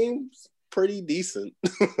 this team's pretty decent.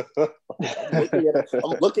 I'm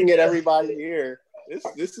looking at everybody here.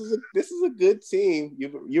 This is a good team.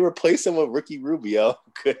 You replace him with Ricky Rubio.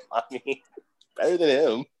 Good, I mean, better than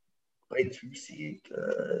him. Wait to see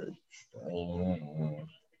good.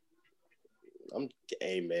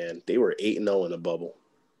 Hey man, they were 8-0 in the bubble.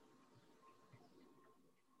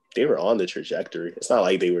 They were on the trajectory. It's not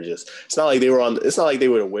like they were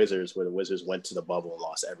the Wizards where the Wizards went to the bubble and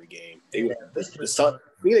lost every game.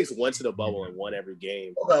 Phoenix went to the bubble and won every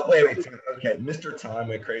game. Hold on, wait. Okay, Mr. Time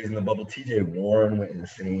went crazy in the bubble. TJ Warren went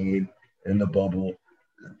insane in the bubble.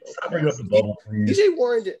 Stop bringing up the bubble, please. TJ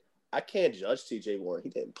Warren I can't judge TJ Warren. He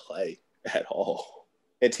didn't play at all.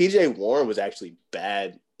 And TJ Warren was actually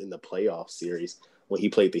bad in the playoff series when he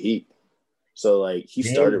played the Heat. So he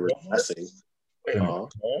started regressing. Wait a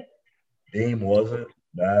minute. Dame wasn't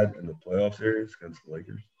bad in the playoff series against the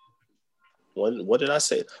Lakers. What did I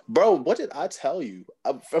say? Bro, what did I tell you?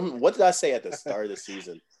 What did I say at the start of the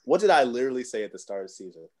season? What did I literally say at the start of the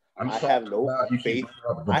season? I have no faith.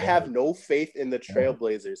 I have no faith in the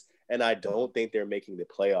Trailblazers, and I don't think they're making the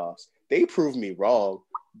playoffs. They proved me wrong,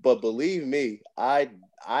 but believe me, I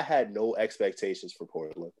had no expectations for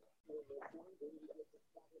Portland.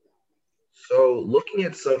 So looking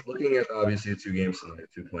at obviously 2 games tonight,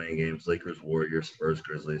 2 playing games, Lakers, Warriors, Spurs,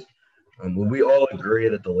 Grizzlies. Will we all agree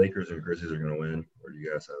that the Lakers and Grizzlies are going to win? Or do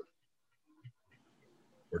you guys have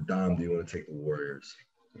 – or Dom, do you want to take the Warriors?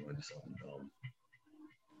 Do you want to do something dumb?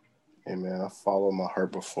 Hey, man, I followed my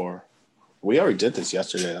heart before. We already did this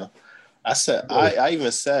yesterday, though. I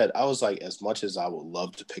even said, I was like, as much as I would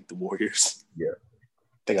love to pick the Warriors. Yeah.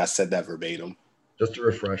 I think I said that verbatim. Just a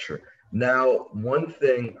refresher. Now, one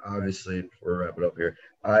thing, obviously, before we wrap it up here,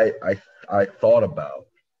 I thought about,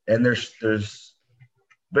 and there's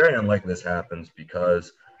very unlikely this happens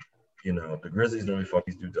because, the Grizzlies don't really fuck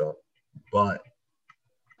these dudes up. But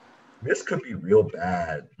this could be real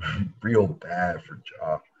bad for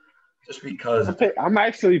Ja. Just because I'm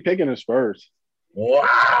actually picking the Spurs.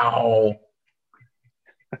 Wow.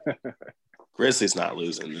 Grizzlies not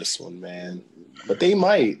losing this one, man. But they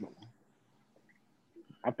might.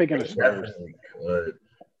 I'm picking the Spurs. Definitely could.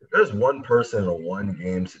 If there's one person in a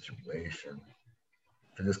 1-game situation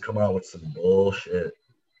to just come out with some bullshit.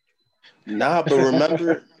 Nah, but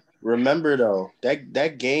remember though,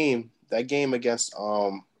 that game against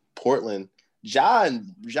Portland, Ja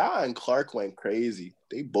and Clark went crazy.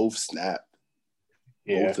 They both snapped.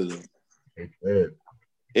 Yeah. Both of them. They did.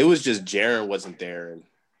 It was just Jaren wasn't there, and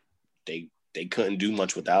they couldn't do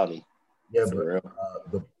much without him. Yeah, For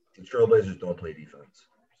but the Trailblazers don't play defense.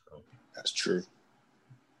 So that's true.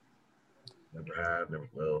 never have, never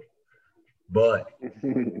will. But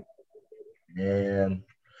man,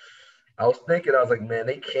 I was like, man,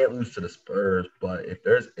 they can't lose to the Spurs. But if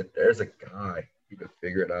there's a guy who could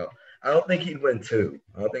figure it out, I don't think he'd win two.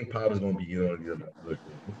 I don't think Pop is going to be one of the other teams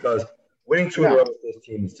because winning two in a row with this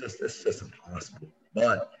team is just impossible.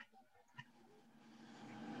 But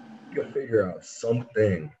you can figure out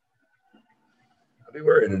something. I'd be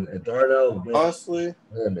worried. And Darnell Honestly,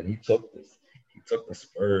 and he took the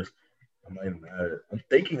Spurs. I'm not even mad at it. I'm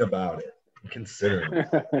thinking about it. I'm considering it.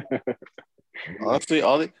 Honestly,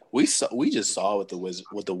 we just saw what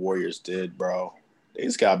the Warriors did, bro. They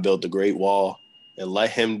just got built a great wall and let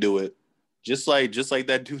him do it. Just like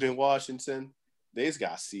that dude in Washington, they just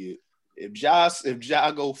got to see it. If Ja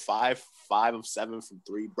go 5 of 7 from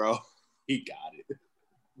 3, bro, he got it.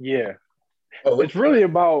 Yeah. It's really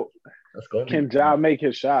about can Ja make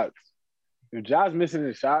his shots. If Ja's missing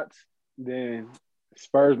his shots, then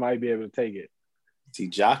Spurs might be able to take it. See,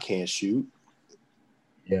 Ja can't shoot.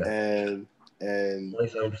 Yeah. And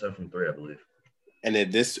 27% from 3, I believe. And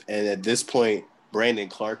at this point, Brandon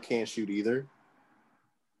Clark can't shoot either.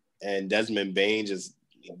 And Desmond Bane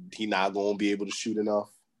he not gonna be able to shoot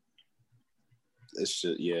enough. It's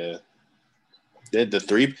just yeah.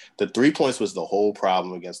 The 3 points was the whole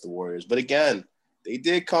problem against the Warriors. But again, they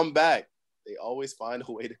did come back. They always find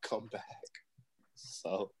a way to come back.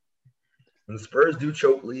 So and the Spurs do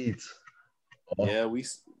choke leads. Oh. Yeah, we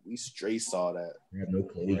straight saw that. We have no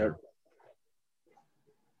closure.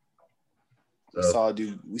 We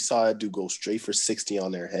saw a dude go straight for 60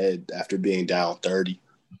 on their head after being down 30.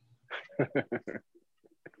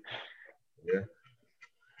 Yeah.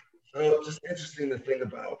 So just interesting to think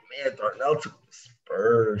about. Man, Darnell took the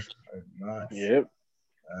Spurs. Yep.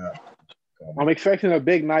 I'm expecting a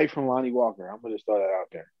big night from Lonnie Walker. I'm going to throw that out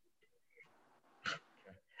there.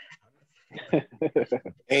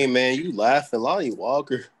 Hey, man, you laughing. Lonnie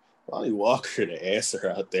Walker, the answer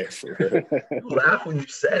out there for real. You laugh when you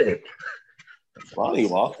said it. Lonnie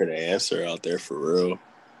Walker, the answer out there for real.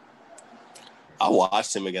 I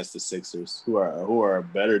watched him against the Sixers, who are a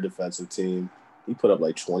better defensive team. He put up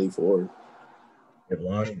like 24. If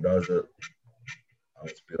Lonnie does it, I'll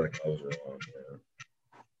just be like, I was wrong,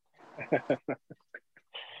 man.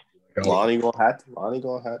 Lonnie gonna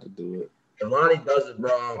have to do it. If Lonnie does it, bro,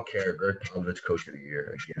 I don't care. Greg Popovich, Coach of the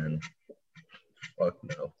Year again. Fuck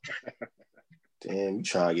no. Damn, you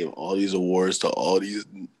trying to give all these awards to all these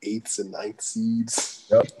 8th and 9th seeds?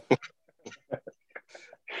 Yep.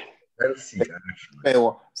 Let's see, actually.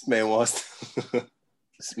 This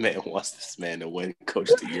man wants this man to win Coach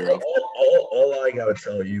of the Year. All I gotta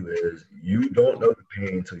tell you is you don't know the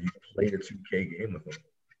pain until you play a 2K game with them.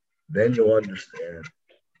 Then you'll understand.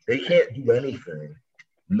 They can't do anything.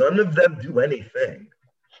 None of them do anything.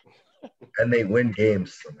 And they win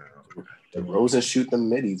games somehow. DeRozan shoot them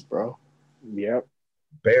middies, bro. Yep.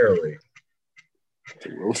 Barely.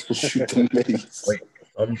 DeRozan shoot them middies. Like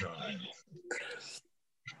sometimes.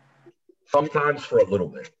 Sometimes for a little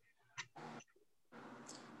bit.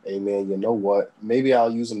 Hey, man, you know what? Maybe I'll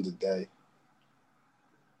use them today.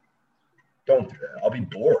 Don't do that. I'll be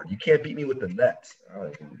bored. You can't beat me with the Nets.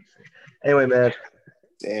 Anyway, man.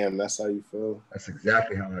 Damn, that's how you feel. That's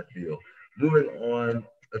exactly how I feel. Moving on.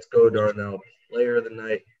 Let's go, Darnell. Player of the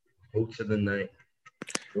night. Coach of the night.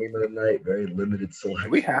 Game of the night. Very limited selection.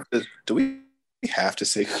 Do we have to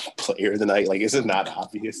say player of the night? Like, is it not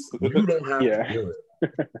obvious? You don't have to do it.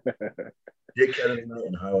 Dickhead of the night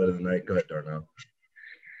and highlight of the night. Go ahead, Darnell.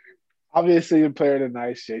 Obviously, the player of the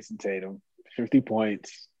night is Jason Tatum. 50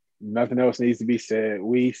 points. Nothing else needs to be said.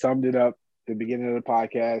 We summed it up at the beginning of the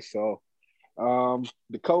podcast. So,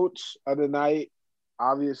 the coach of the night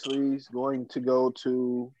obviously is going to go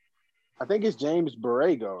to, I think it's James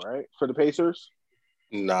Borrego, right, for the Pacers.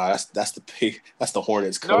 Nah, that's the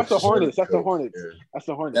Hornets coach. No, that's the Hornets. That's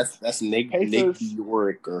the Hornets. That's Nate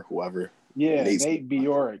Bjork or whoever. Yeah, Nate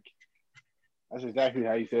Bjork. That's exactly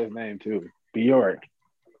how you say his name too, Bjork.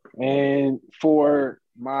 And for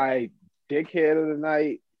my dickhead of the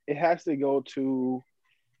night, it has to go just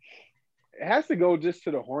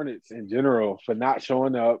to the Hornets in general for not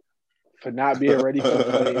showing up, for not being ready for the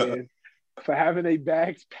play-in, for having their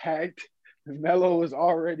bags packed. Melo was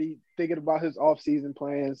already thinking about his offseason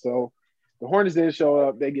plans. So the Hornets didn't show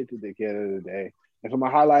up. They get the dickhead of the day. And for my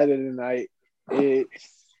highlight of the night,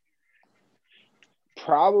 it's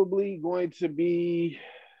probably going to be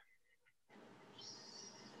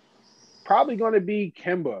probably going to be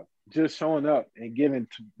Kemba just showing up and giving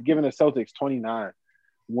the Celtics 29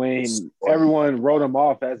 when everyone wrote him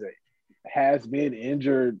off as a has been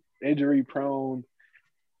injury prone,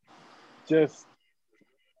 just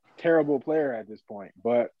terrible player at this point.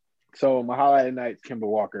 But so my highlight of the night, Kemba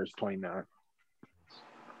Walker's 29.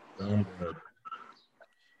 All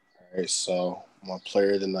right, so my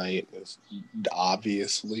player of the night is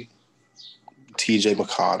obviously TJ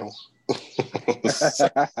McConnell.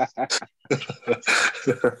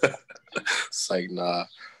 It's like, nah.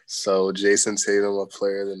 So Jason Tatum, my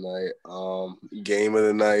player of the night. Game of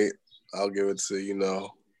the night, I'll give it to,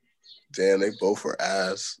 damn, they both were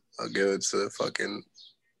ass. I'll give it to fucking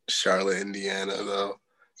Charlotte, Indiana, though.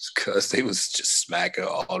 Because they was just smacking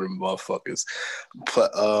all them motherfuckers.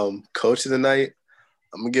 But coach of the night,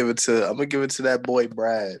 I'm gonna give it to that boy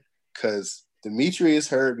Brad. Cause Demetrius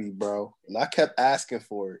Herby, bro. And I kept asking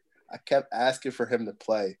for it. I kept asking for him to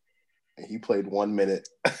play. And he played 1 minute.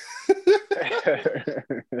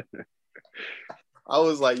 I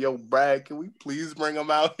was like, yo, Brad, can we please bring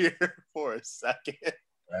him out here for a second?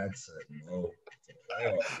 Brad said no.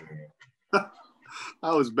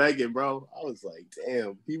 I was begging, bro. I was like,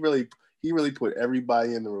 damn, he really put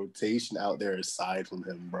everybody in the rotation out there aside from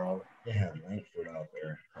him, bro. They had Langford out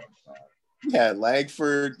there. He had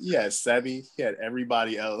Langford, he had Sebi, he had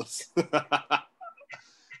everybody else.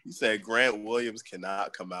 He said Grant Williams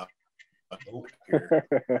cannot come out here.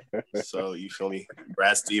 So you feel me?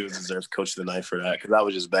 Brad Stevens deserves coach of the night for that because I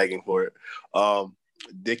was just begging for it.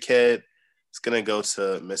 Dickhead, it's gonna go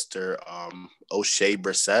to Mr. O'Shea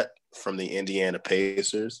Brissett from the Indiana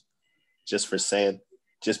Pacers, just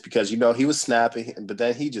because he was snapping, but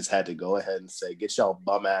then he just had to go ahead and say, "Get y'all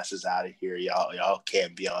bum asses out of here, y'all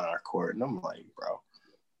can't be on our court." And I'm like,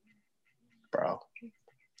 bro,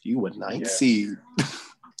 you a ninth seed,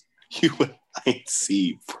 you a ninth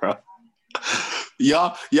seed, bro.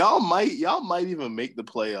 Y'all might even make the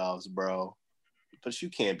playoffs, bro, but you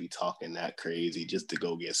can't be talking that crazy just to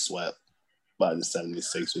go get swept by the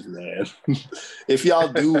 76ers, man. if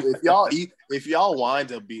y'all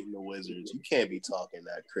wind up beating the Wizards, you can't be talking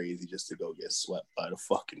that crazy just to go get swept by the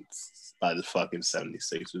fucking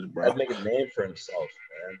 76ers, bro. I'd make a name for himself,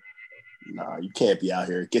 man. Nah, you can't be out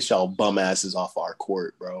here. Get y'all bum asses off our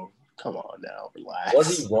court, bro. Come on now, relax.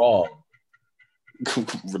 Was he wrong?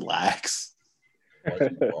 Relax. Was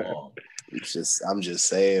he wrong? I'm just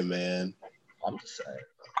saying, man. I'm just saying.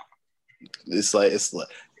 It's like,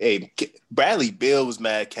 hey, Bradley Beal was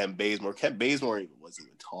mad at Ken Bazemore. Ken Bazemore wasn't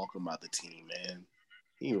even talking about the team, man.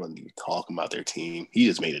 He wasn't even talking about their team. He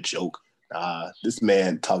just made a joke. This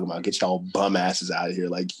man talking about get y'all bum asses out of here.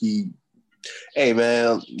 Like hey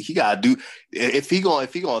man, he gotta do if he gonna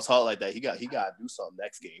talk like that, he gotta do something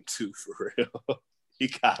next game too, for real. He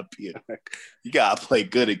gotta play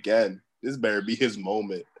good again. This better be his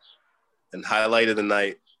moment. And highlight of the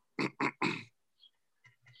night.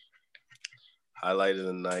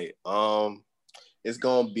 It's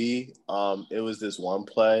gonna be it was this one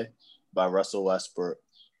play by Russell Westbrook.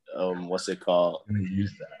 What's it called? I'm gonna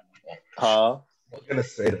use that. Huh? I was gonna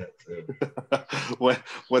say that too.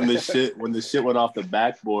 when the shit went off the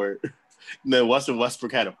backboard, and then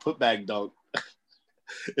Westbrook had a putback dunk,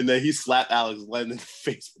 and then he slapped Alex Len in the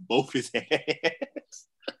face with both his hands.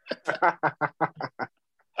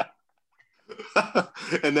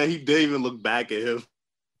 And then he didn't even look back at him.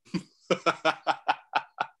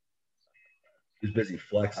 He's busy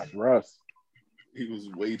flexing. That's Russ. He was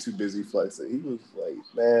way too busy flexing. He was like,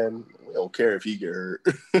 man, I don't care if he get hurt.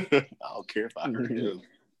 I don't care if I hurt him.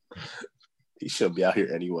 He shouldn't be out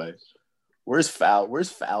here anyway. Where's Foul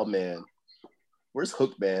Man? Where's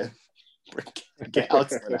Hook Man? Get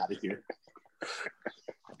Alex out of here.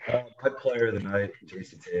 My player of the night,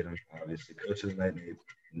 Jason Tatum, obviously. Coach of the night,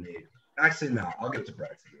 Nate. Actually, no, I'll get to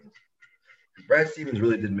Brad Stevens. Brad Stevens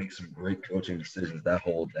really did make some great coaching decisions that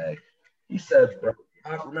whole day. He said,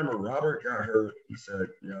 I remember Robert got hurt. He said,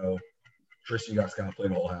 Tristan, you guys got to play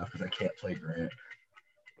the whole half because I can't play Grant.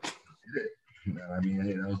 I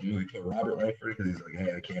mean, that was the movie. He put Robert Langford because he's like,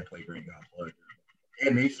 hey, I can't play Grant, got to play.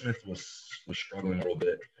 And Nate Smith was struggling a little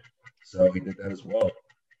bit. So he did that as well.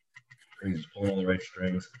 He was pulling all the right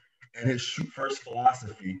strings. And his shoot-first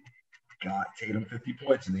philosophy got Tatum 50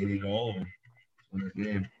 points, and they needed all of them to win this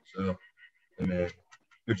game. So, hey, man,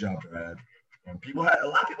 good job, Brad. A lot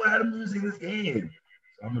of people had him losing this game.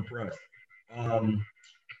 So I'm impressed.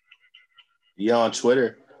 Yeah, on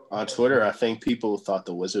Twitter, I think people thought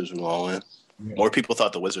the Wizards were going to win. Yeah. More people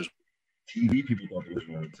thought the Wizards. TV people thought the Wizards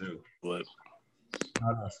were going to win too. But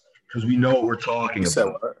not us, because we know what we're talking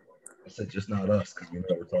about. What? I said just not us, because we know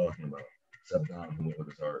what we're talking about. Except Don, who went with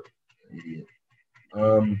his heart. Idiot.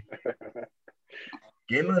 Game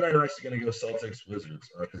of the night, I'm actually going to go Celtics Wizards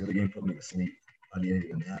because the game put me to sleep. I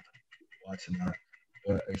needed a nap watching that.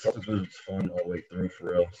 But Celtics Wizards fun all the way through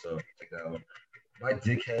for real. So take that one. My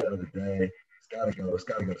dickhead of the day, it's got to go. It's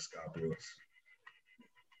got to go to Scott Brooks.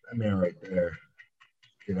 That man right there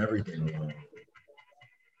did everything wrong.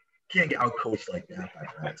 Can't get out coached like that by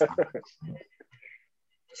Brad Stevens.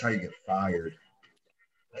 That's how you get fired.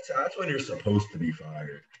 That's when you're supposed to be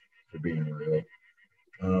fired, for being real.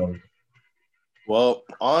 Well,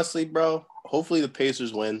 honestly, bro, hopefully the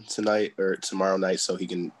Pacers win tonight or tomorrow night, so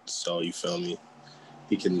you feel me.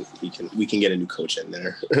 We can get a new coach in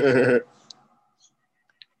there.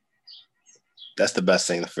 That's the best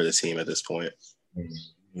thing for the team at this point.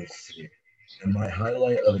 Let's see. And my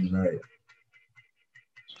highlight of the night,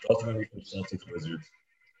 also going to be from Celtics Wizards.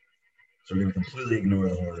 So we're going to completely ignore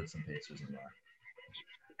the Hornets and Pacers in that.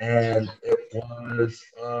 And it was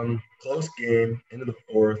close game into the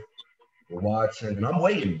fourth. We're watching, and I'm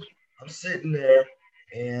waiting. I'm sitting there,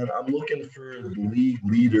 and I'm looking for the league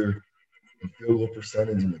leader in field goal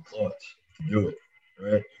percentage in the clutch to do it,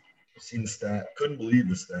 right? I've seen the stat. Couldn't believe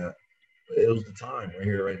the stat, but it was the time right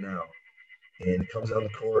here, right now. And he comes on the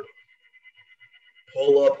court,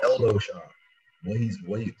 pull up elbow shot. What he's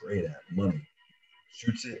great at, money.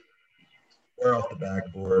 Shoots it, square off the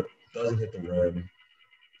backboard, doesn't hit the rim.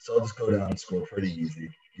 So I'll just go down and score pretty easy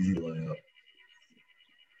layup.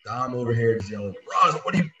 Dom over here just yelling, Ross,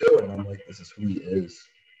 what are you doing? I'm like, this is who he is.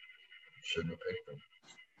 Shouldn't have picked him.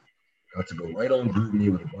 Got to go right on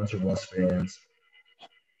GroupMe with a bunch of Russ fans.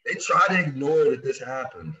 They tried to ignore that this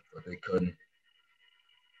happened, but they couldn't.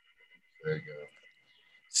 There you go.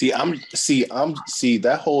 See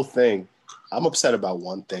that whole thing. I'm upset about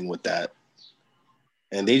one thing with that,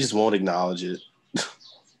 and they just won't acknowledge it.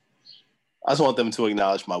 I just want them to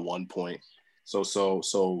acknowledge my one point.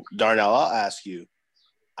 So Darnell, I'll ask you.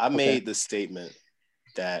 I made the statement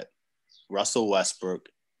that Russell Westbrook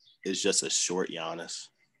is just a short Giannis.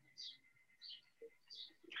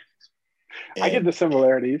 I get the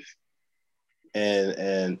similarities.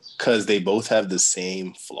 And because they both have the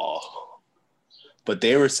same flaw. But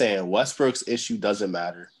they were saying Westbrook's issue doesn't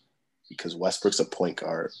matter because Westbrook's a point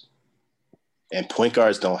guard. And point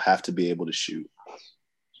guards don't have to be able to shoot.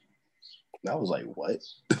 And I was like, what?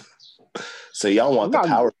 So y'all want the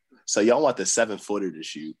power. So y'all want the 7-footer to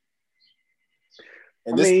shoot.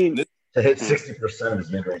 And to hit 60% is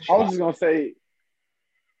mid-range. I was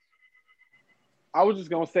just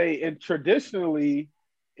gonna say, and traditionally,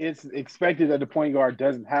 it's expected that the point guard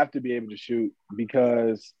doesn't have to be able to shoot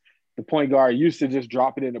because the point guard used to just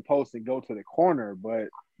drop it in the post and go to the corner. But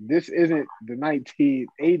this isn't the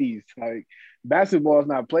 1980s. Like, basketball is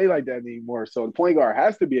not played like that anymore. So the point guard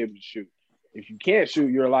has to be able to shoot. If you can't shoot,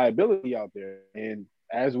 you're a liability out there. And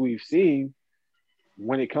as we've seen,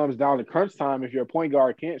 when it comes down to crunch time, if your point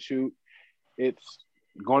guard can't shoot, it's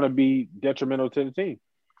going to be detrimental to the team.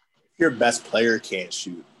 If your best player can't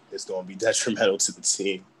shoot, it's going to be detrimental to the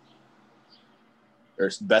team.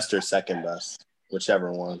 Or best or second best,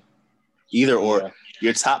 whichever one. Either or. Yeah.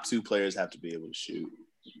 Your top two players have to be able to shoot,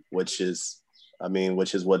 which is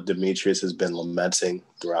what Demetrius has been lamenting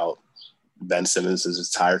throughout Ben Simmons'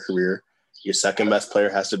 entire career. Your second best player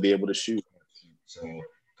has to be able to shoot. So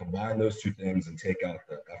combine those two things and take out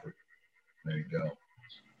the effort. There you go.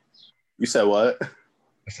 You said what?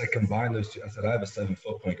 I said combine those two. I said I have a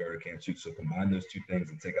 7-foot point guard who can't shoot, so combine those two things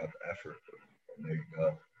and take out the effort. There you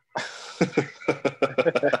go.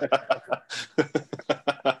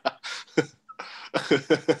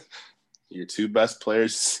 Your two best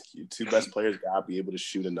players gotta be able to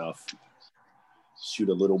shoot enough. Shoot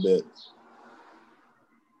a little bit.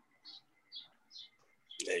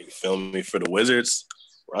 Yeah, you feel me? For the Wizards,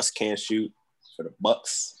 Russ can't shoot. For the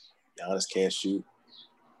Bucks, Giannis can't shoot.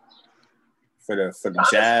 For the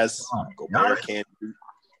Jazz, Gobert can't shoot.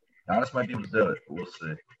 Giannis might be able to do it, but we'll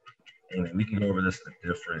see. Anyway, we can go over this a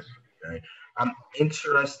different day. I'm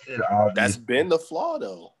interested. That's been the flaw,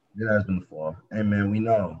 though. It has been the flaw. Hey, man, we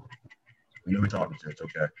know we're talking to. It's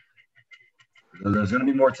okay. There's going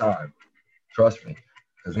to be more time. Trust me.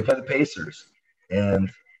 Because we play the Pacers.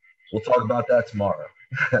 And we'll talk about that tomorrow.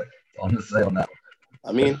 That's all I'm going to say on that one.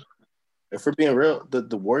 I mean, if we're being real,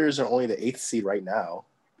 the Warriors are only the 8th seed right now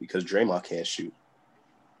because Draymond can't shoot.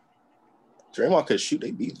 Draymond could shoot.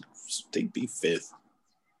 They'd be 5th.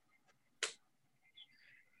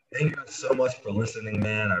 Thank you guys so much for listening,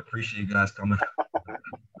 man. I appreciate you guys coming.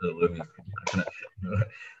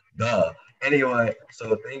 Duh. Anyway,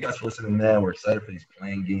 so thank you guys for listening, man. We're excited for these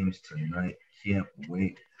playing games tonight. Can't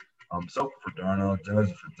wait. So for Darnell,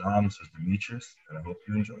 Jones, for Dom, this was Demetrius, and I hope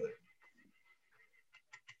you enjoy it.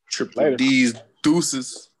 Triple Later. D's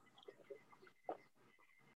deuces.